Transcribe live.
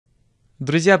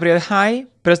Друзья, привет, hi!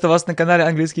 Приветствую вас на канале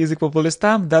Английский язык по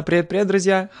плейлистам. Да, привет,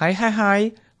 друзья!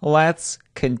 Hi! Let's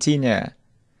continue.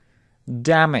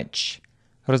 Damage.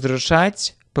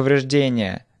 Разрушать,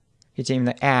 повреждение. Видите,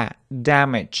 именно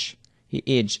damage и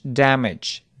age.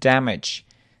 Damage.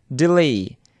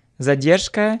 Delay.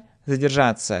 Задержка,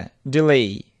 задержаться.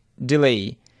 Delay.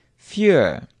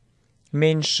 Fewer.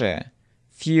 Меньше.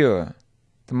 Fewer.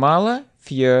 Мало,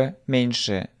 fewer,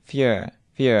 меньше. Fewer.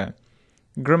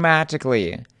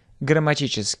 Grammatically.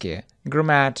 Грамматически.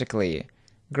 Grammatically.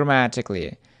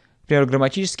 Например,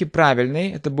 грамматически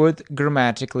правильный, это будет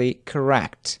grammatically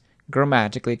correct.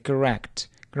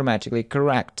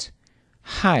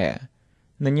 Hire.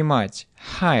 Нанимать.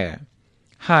 Hire.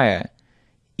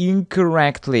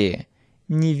 Incorrectly.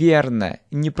 Неверно,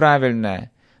 неправильно.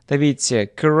 Да видите,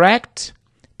 correct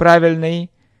 –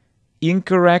 правильный,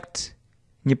 incorrect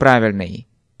 – неправильный.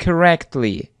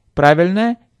 Correctly –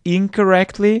 правильно,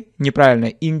 incorrectly – неправильно.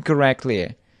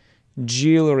 Incorrectly.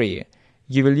 Jewelry –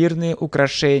 ювелирные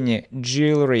украшения.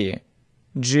 Jewelry.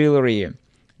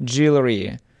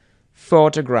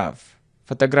 Photograph –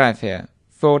 фотография.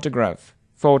 Photograph.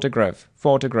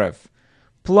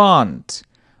 Plant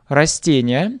 –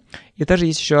 растение. И также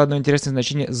есть еще одно интересное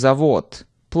значение – завод.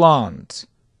 Plant.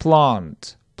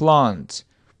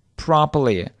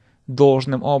 Properly.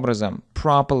 Должным образом.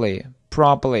 Properly.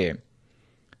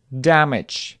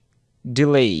 Damage.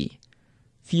 Delay.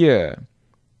 Fear.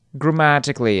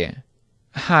 Grammatically.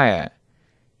 Hire.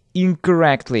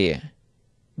 Incorrectly.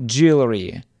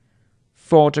 Jewelry.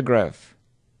 Photograph.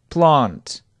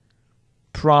 Plant.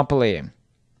 Properly.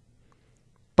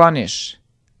 Punish.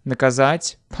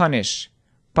 Наказать. Punish.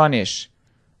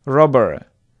 Robber.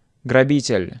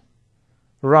 Грабитель.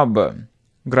 Rob.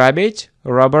 Грабить.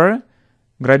 Robber.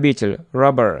 Грабитель.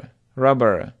 Robber.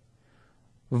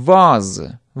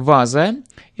 Vase. Ваза.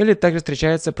 Или также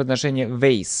встречается произношение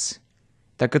vase.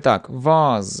 Так и так.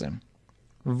 Vase.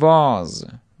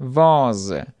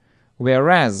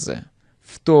 Whereas.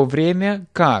 В то время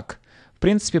как. В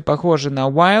принципе, похоже на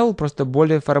while, просто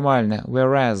более формально.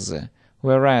 Whereas.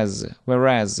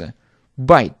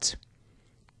 Bite.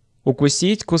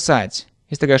 Укусить, кусать.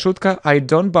 Есть такая шутка. I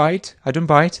don't bite.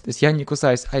 То есть я не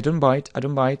кусаюсь. I don't bite.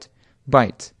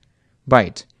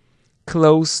 Bite.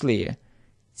 Closely.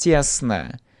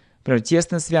 Тесно. Например,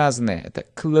 тесно связанные. Это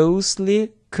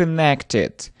closely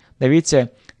connected. Да,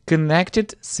 видите,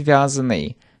 connected –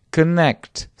 связанный.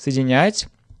 Connect – соединять.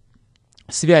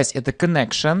 Связь – это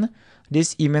connection.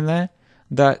 Здесь именно,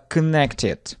 да,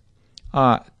 connected.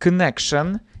 А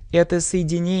connection – это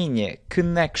соединение.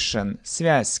 Connection –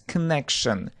 связь.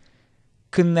 Connected.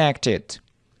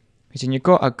 Видите, не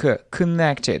ко, а к.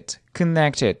 Connected.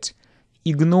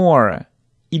 Ignore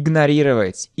 –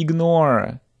 игнорировать.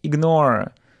 Ignore.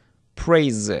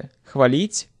 Praise –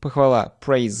 хвалить, похвала.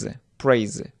 Praise.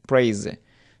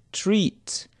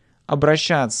 Treat –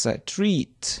 обращаться.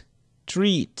 Treat.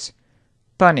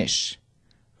 Punish.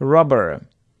 Robber.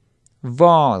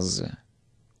 Vase.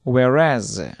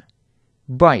 Whereas.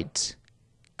 Bite.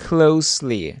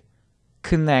 Closely.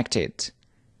 Connected.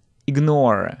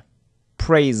 Ignore.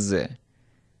 Praise.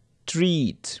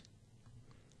 Treat.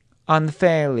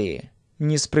 Unfairly.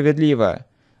 Несправедливо.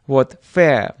 Вот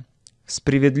fair –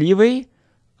 справедливый,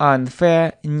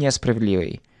 unfair –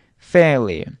 несправедливый.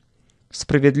 Fairly –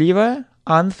 справедливо,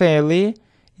 unfairly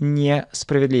 –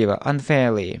 несправедливо.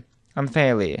 Unfairly.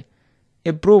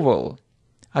 Approval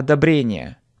 –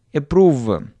 одобрение.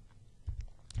 Approve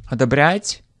 –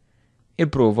 одобрять.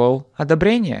 Approval –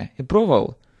 одобрение.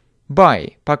 Approval.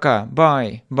 Bye – пока.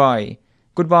 Bye.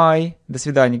 Goodbye – до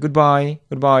свидания. Goodbye.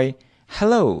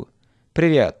 Hello –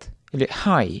 привет. Или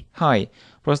hi.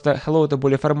 Просто hello это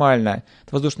более формально.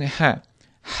 Это воздушный х.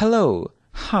 Hello,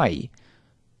 hi.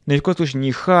 Но ни в коем случае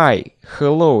не hi,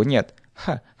 hello, нет.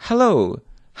 Hello,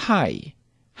 hi.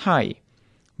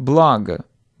 Blog.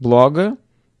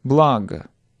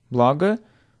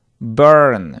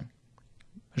 Burn.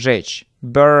 Жечь.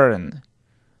 Burn.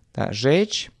 Да,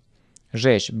 жечь.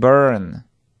 Burn.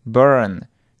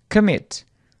 Commit.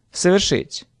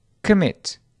 Совершить.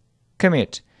 Commit. К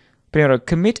примеру,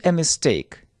 commit a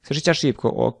mistake. Совершить ошибку.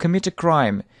 О, commit a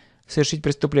crime. Совершить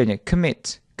преступление.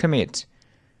 Commit.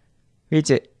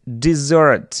 Видите,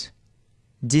 dessert.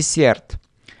 Десерт.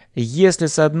 Если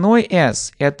с одной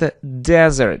s, это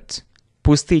desert.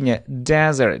 Пустыня.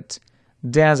 Desert.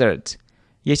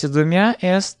 Если с двумя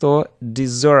s, то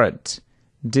dessert.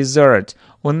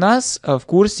 У нас в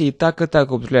курсе и так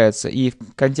употребляется. И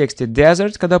в контексте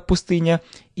desert, когда пустыня,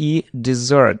 и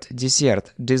dessert.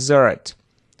 Dessert.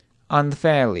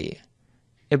 Unfairly.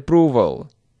 Approval.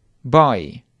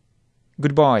 Bye.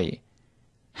 Goodbye.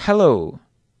 Hello.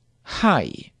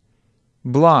 high,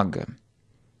 благо,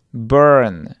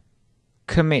 burn,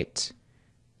 commit,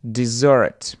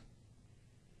 desert.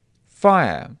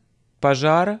 Fire,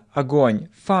 пожар, огонь,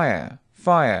 fire,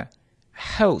 fire.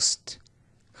 Host,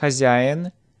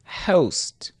 хозяин,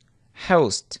 host,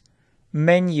 host.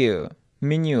 Menu,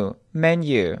 меню,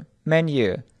 menu,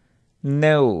 menu.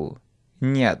 No,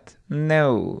 нет,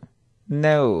 no,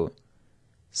 no.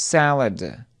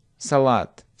 Salad,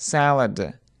 салат,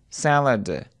 salad,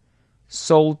 salad.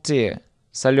 Salty,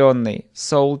 соленый,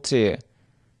 salty,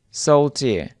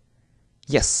 salty.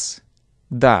 Yes,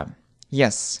 да,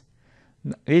 yes.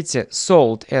 Видите,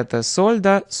 salt это соль,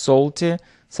 да, salty,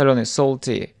 соленый,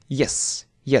 salty. Yes,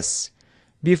 yes.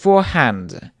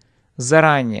 Beforehand,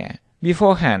 заранее,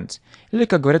 beforehand. Или,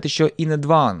 как говорят еще, in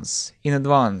advance, in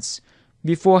advance.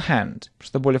 Beforehand,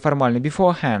 что более формально,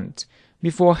 beforehand,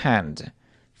 beforehand.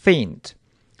 Faint,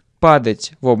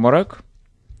 падать в обморок.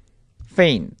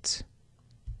 Faint,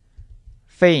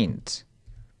 faint.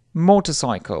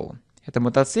 Motorcycle, это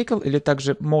мотоцикл или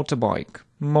также motorbike.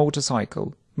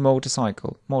 Motorcycle,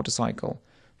 motorcycle, motorcycle.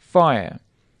 Fire,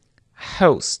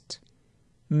 host,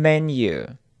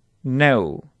 menu,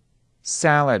 no,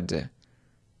 salad,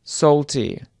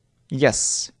 salty,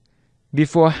 yes,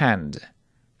 beforehand,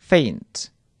 faint,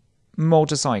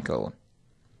 motorcycle.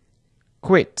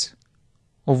 Quit,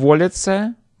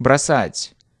 уволиться,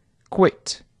 бросать.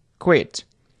 Quit, quit.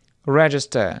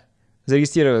 Register,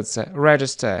 зарегистрироваться.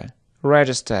 Register,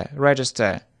 register,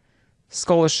 register.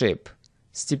 Scholarship,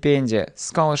 стипендия.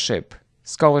 Scholarship,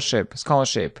 scholarship,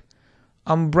 scholarship.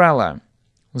 Umbrella,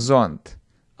 зонт.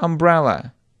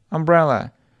 Umbrella,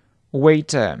 umbrella.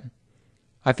 Waiter,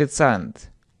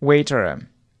 официант. Waiter.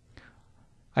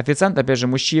 Официант, опять же,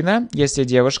 мужчина. Если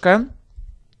девушка,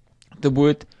 то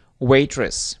будет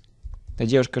waitress. Это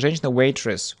девушка, женщина,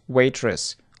 waitress,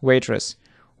 waitress, waitress.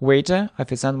 Waiter,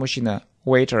 официант, мужчина.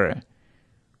 Waiter,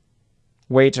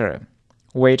 waiter,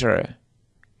 waiter.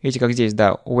 Видите, как здесь,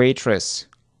 да, waitress,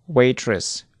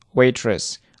 waitress,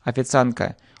 waitress.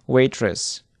 Официантка,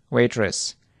 waitress,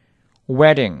 waitress.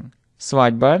 Wedding,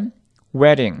 свадьба.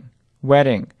 Wedding,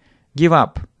 wedding. Give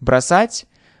up, бросать.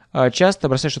 Часто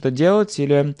бросать что-то делать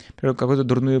или, например, какую-то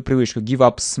дурную привычку. Give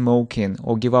up smoking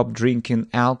or give up drinking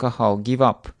alcohol. Give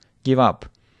up, give up.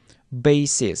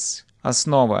 Basis,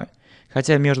 основа.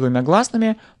 Хотя между двумя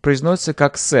гласными произносится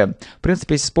как «с». В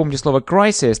принципе, если вспомните слово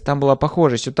crisis, там была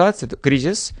похожая ситуация, это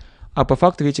кризис, а по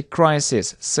факту, видите,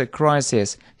 crisis, с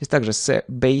crisis. Здесь также с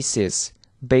basis,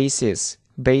 basis,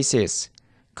 basis.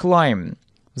 Climb,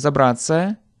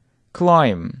 забраться,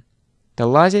 climb. Это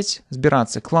лазить,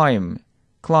 сбираться, climb,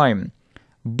 climb.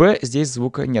 Б здесь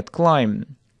звука нет, climb,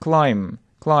 climb,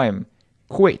 climb.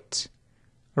 Quit,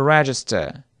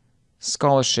 register,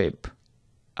 scholarship,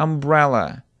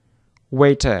 umbrella,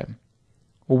 waiter,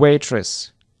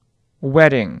 waitress,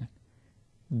 wedding,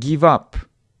 give up,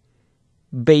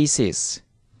 basis,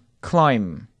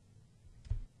 climb.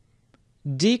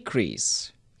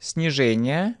 Decrease,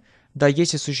 снижение. Да,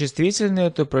 если существительное,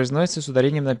 то произносится с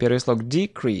ударением на первый слог.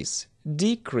 Decrease,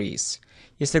 decrease.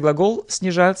 Если глагол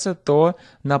снижаться, то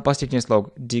на последний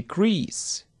слог.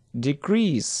 Decrease,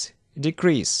 decrease,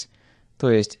 decrease.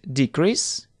 То есть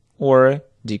decrease or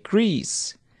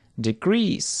decrease,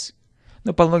 decrease.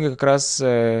 Ну, по аналогии как раз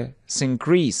с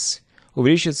increase,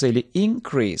 увеличиться или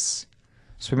increase.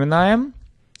 Вспоминаем,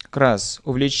 как раз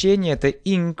увеличение это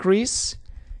increase,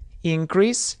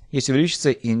 increase, если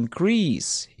увеличиться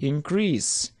increase,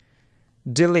 increase.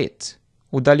 Delete,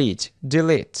 удалить,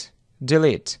 delete,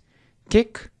 delete.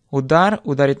 Kick, удар,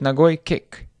 ударить ногой,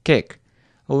 kick, kick.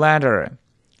 Ladder,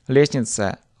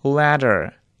 лестница,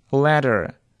 ladder,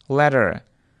 ladder, ladder.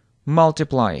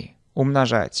 Multiply,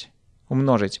 умножать,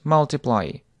 умножить,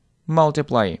 multiply,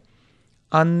 multiply.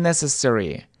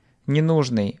 Unnecessary,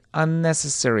 ненужный,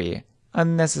 unnecessary,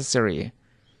 unnecessary.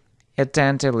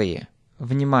 Attentively,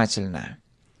 внимательно.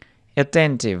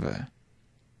 Attentive,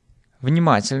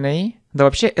 внимательный. Да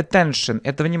вообще attention,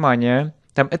 это внимание.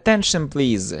 Там attention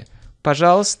please.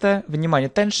 Пожалуйста, внимание,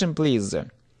 attention please.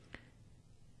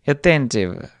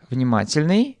 Attentive,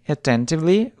 внимательный.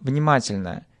 Attentively,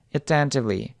 внимательно.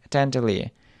 Attentively, attentively.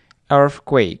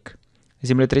 Earthquake,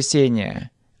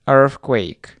 землетрясение.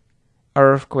 Earthquake,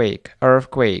 earthquake,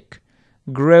 earthquake.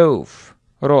 Growth,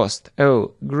 рост.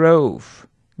 Oh, growth,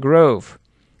 growth.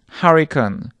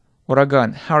 Hurricane,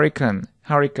 ураган. Hurricane,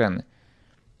 hurricane.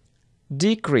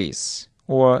 Decrease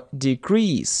or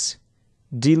decrease.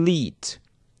 Delete,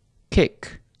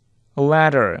 kick,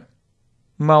 ladder,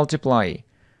 multiply.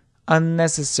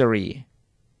 Unnecessary,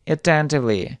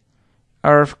 attentively.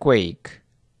 Earthquake,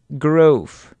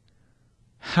 growth,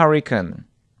 hurricane.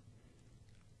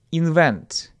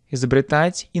 Invent,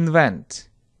 изобретать, invent,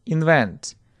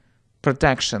 invent,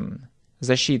 protection,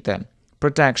 защита,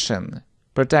 protection,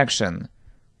 protection,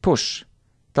 push,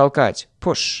 толкать,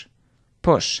 push,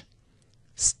 push,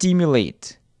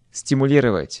 stimulate,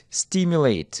 стимулировать,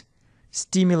 stimulate,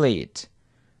 stimulate,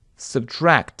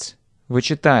 subtract,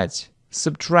 вычитать,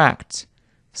 subtract,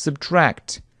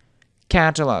 subtract,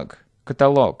 catalog,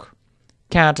 каталог,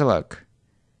 catalog,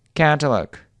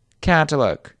 catalog,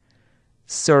 catalog,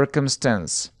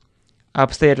 circumstance,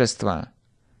 обстоятельства,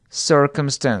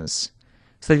 circumstance.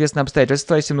 Соответственно,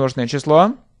 обстоятельства, если множественное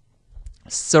число,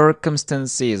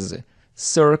 circumstances,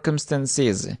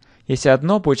 circumstances. Если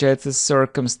одно, получается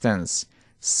circumstance,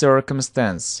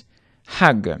 circumstance.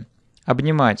 Hug,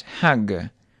 обнимать, hug,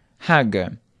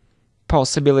 hug.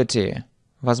 Possibility,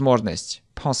 возможность,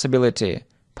 possibility,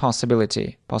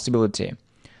 possibility, possibility.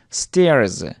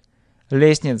 Stairs,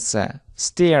 лестница,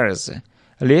 stairs.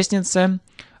 Лестница,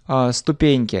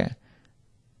 ступеньки.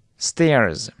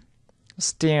 Stairs,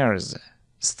 stairs,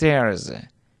 stairs.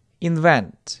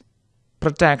 Invent,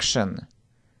 protection,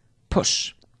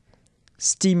 push,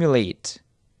 stimulate,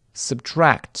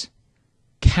 subtract,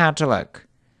 catalog,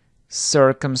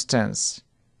 circumstance,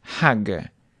 hug,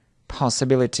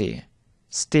 possibility,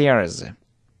 stairs.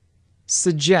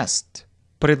 Suggest,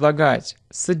 предлагать,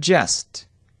 suggest,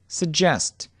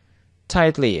 suggest.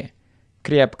 Tightly,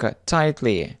 крепко,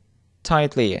 tightly,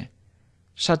 tightly.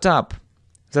 Shut up,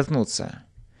 заткнуться.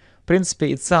 В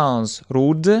принципе, it sounds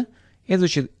rude. Это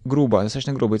звучит грубо,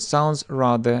 достаточно грубо. It sounds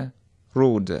rather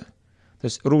rude. То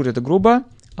есть rude это грубо,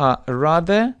 а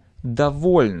rather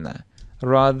довольно.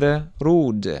 Rather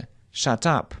rude. Shut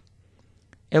up.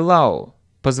 Allow,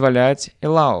 позволять,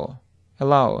 allow,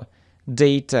 allow.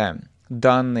 Data,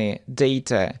 данные,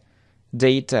 data,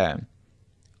 data.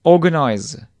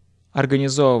 Organize,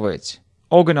 организовывать,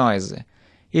 organize.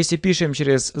 Если пишем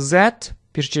через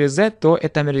Z, то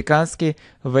это американский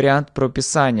вариант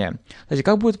прописания. Кстати,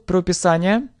 как будет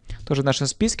прописание? Тоже в нашем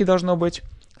списке должно быть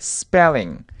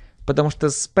spelling, потому что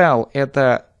spell —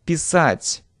 это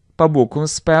писать по буквам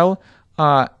spell,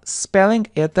 а spelling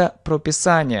 — это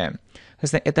прописание.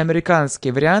 Это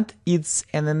американский вариант. It's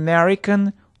an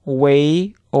American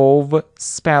way of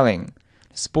spelling.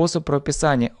 Способ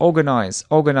прописания. Organize,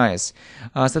 organize.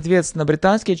 Соответственно,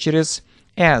 британский через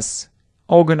S.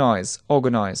 Organize,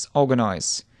 organize,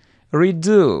 organize.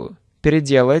 Redo,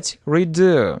 переделать,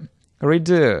 redo,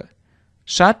 redo.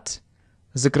 Shut,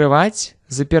 закрывать,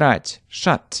 запирать,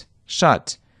 shut,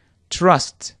 shut.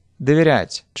 Trust,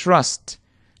 доверять, trust,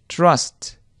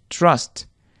 trust, trust.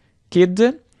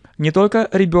 Kid, не только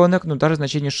ребенок, но даже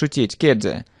значение шутить,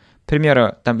 kid. К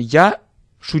примеру, там я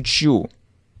шучу.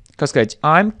 Как сказать,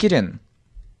 I'm kidding.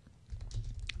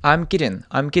 I'm kidding,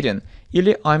 I'm kidding.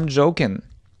 Или I'm joking.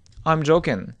 I'm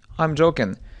joking, I'm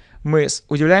joking. Мы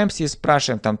удивляемся и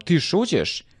спрашиваем там, ты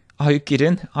шутишь? Are you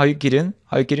kidding? Are you kidding?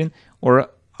 Are you kidding?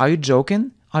 Or are you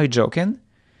joking? Are you joking?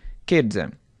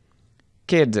 Kid.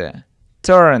 Kid.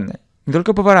 Turn. Не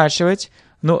только поворачивать,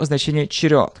 но значение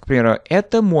черед. К примеру,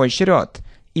 это мой черед.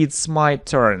 It's my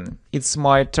turn. It's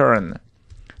my turn.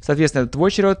 Соответственно, это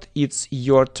твой черед. It's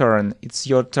your turn. It's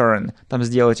your turn. Там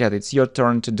сделать это. It's your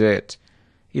turn to do it.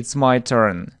 It's my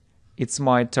turn. It's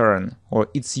my turn. Or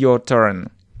it's your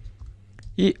turn.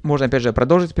 И можно опять же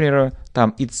продолжить, к примеру,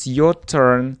 там it's your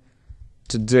turn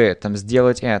to do it. Там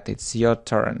сделать это. It's your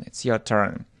turn. It's your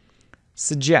turn.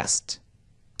 Suggest.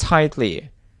 Tightly.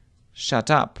 Shut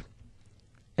up.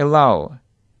 Allow.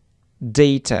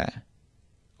 Data.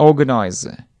 Organize.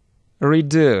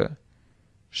 Redo.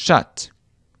 Shut.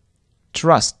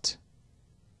 Trust.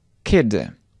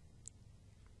 Kid.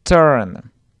 Turn.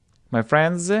 My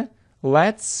friends,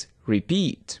 let's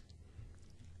repeat.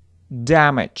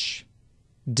 Damage.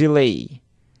 Delay.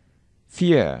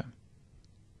 Fear.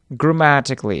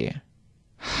 Grammatically.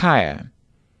 Hire.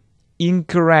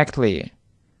 Incorrectly.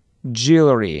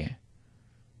 Jewelry.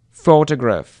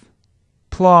 Photograph.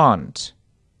 Plant.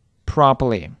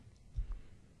 Properly.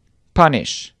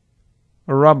 Punish.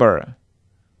 Rubber.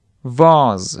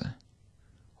 Vase.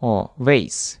 Or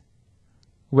vase.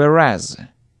 Whereas.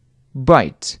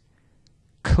 Bite.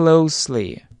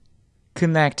 Closely.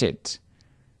 Connected.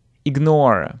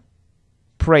 Ignore.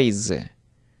 Praise.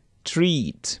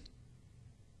 Treat.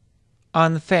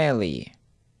 Unfairly.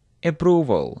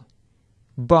 Approval.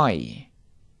 Buy.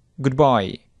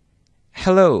 Goodbye.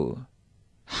 Hello.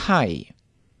 Hi.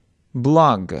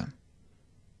 Blog.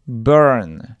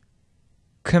 Burn.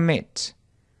 Commit.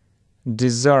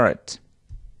 Desert.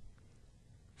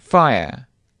 Fire.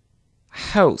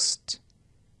 Host.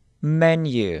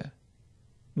 Menu.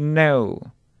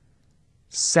 No.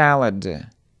 Salad.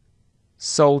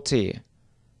 Salty.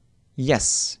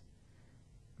 Yes.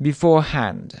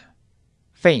 beforehand,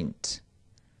 faint,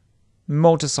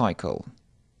 motorcycle,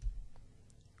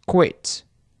 quit,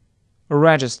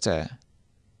 register,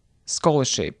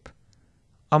 scholarship,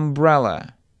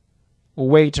 umbrella,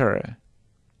 waiter,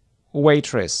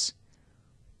 waitress,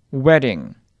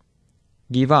 wedding,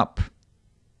 give up,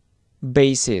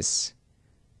 basis,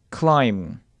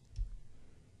 climb,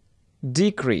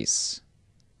 decrease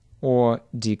or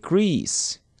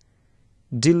decrease,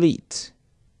 delete,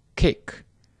 kick,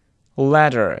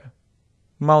 ladder,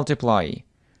 multiply,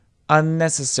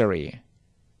 unnecessary,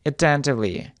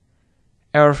 attentively,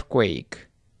 earthquake,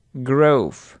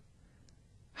 grove,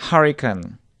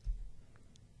 hurricane,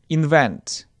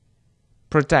 invent,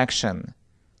 protection,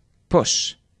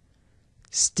 push,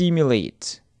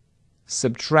 stimulate,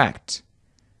 subtract,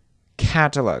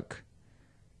 catalog,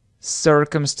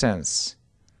 circumstance,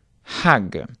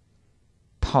 hug,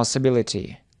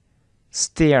 possibility,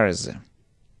 stairs,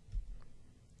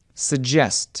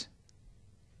 suggest,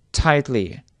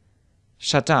 tightly,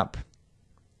 shut up,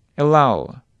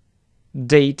 allow,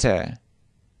 data,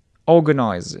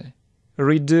 organize,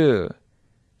 redo,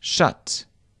 shut,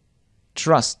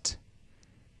 trust,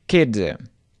 kid,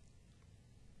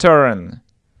 turn.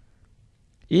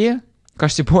 И в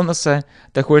качестве бонуса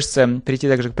так хочется перейти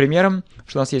также к примерам,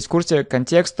 что у нас есть в курсе, к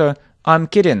контексту. I'm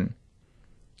kidding.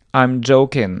 I'm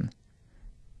joking.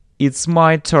 It's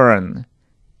my turn.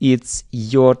 It's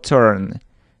your turn.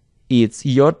 It's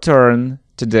your turn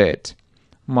to do it.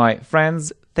 My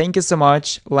friends, thank you so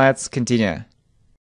much. Let's continue.